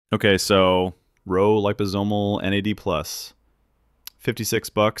Okay, so Rho Liposomal NAD plus, 56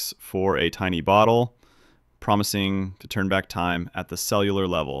 bucks for a tiny bottle, promising to turn back time at the cellular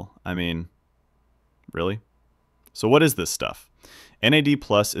level. I mean, really? So what is this stuff? NAD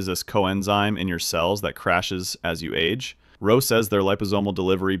plus is this coenzyme in your cells that crashes as you age. Rho says their liposomal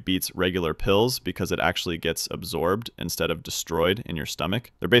delivery beats regular pills because it actually gets absorbed instead of destroyed in your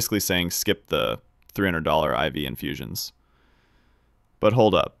stomach. They're basically saying skip the $300 IV infusions. But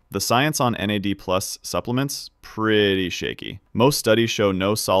hold up, the science on NAD plus supplements, pretty shaky. Most studies show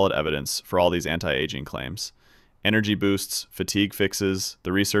no solid evidence for all these anti-aging claims. Energy boosts, fatigue fixes,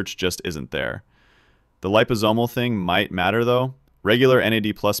 the research just isn't there. The liposomal thing might matter though. Regular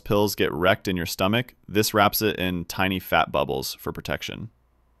NAD plus pills get wrecked in your stomach. This wraps it in tiny fat bubbles for protection.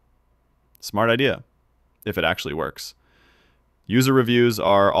 Smart idea, if it actually works. User reviews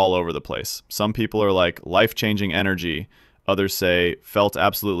are all over the place. Some people are like, life-changing energy. Others say, felt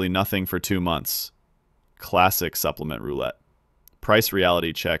absolutely nothing for 2 months. Classic supplement roulette. Price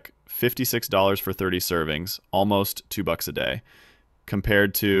reality check, $56 for 30 servings, almost $2 a day.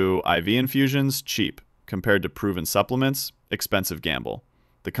 Compared to IV infusions, cheap. Compared to proven supplements, expensive gamble.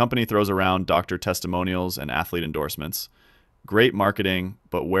 The company throws around doctor testimonials and athlete endorsements. Great marketing,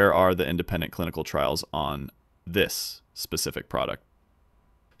 but where are the independent clinical trials on this specific product?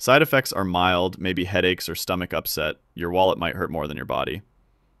 Side effects are mild, maybe headaches or stomach upset. Your wallet might hurt more than your body.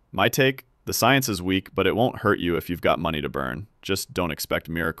 My take, the science is weak, but it won't hurt you if you've got money to burn. Just don't expect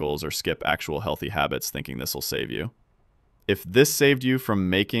miracles or skip actual healthy habits thinking this will save you. If this saved you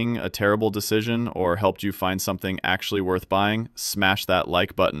from making a terrible decision or helped you find something actually worth buying, smash that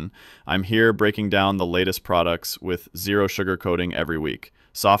like button. I'm here breaking down the latest products with zero sugarcoating every week.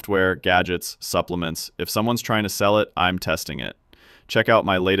 Software, gadgets, supplements. If someone's trying to sell it, I'm testing it. Check out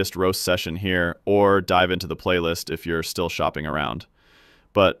my latest roast session here, or dive into the playlist if you're still shopping around.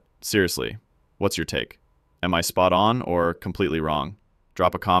 But seriously, what's your take? Am I spot on or completely wrong?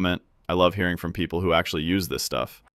 Drop a comment. I love hearing from people who actually use this stuff.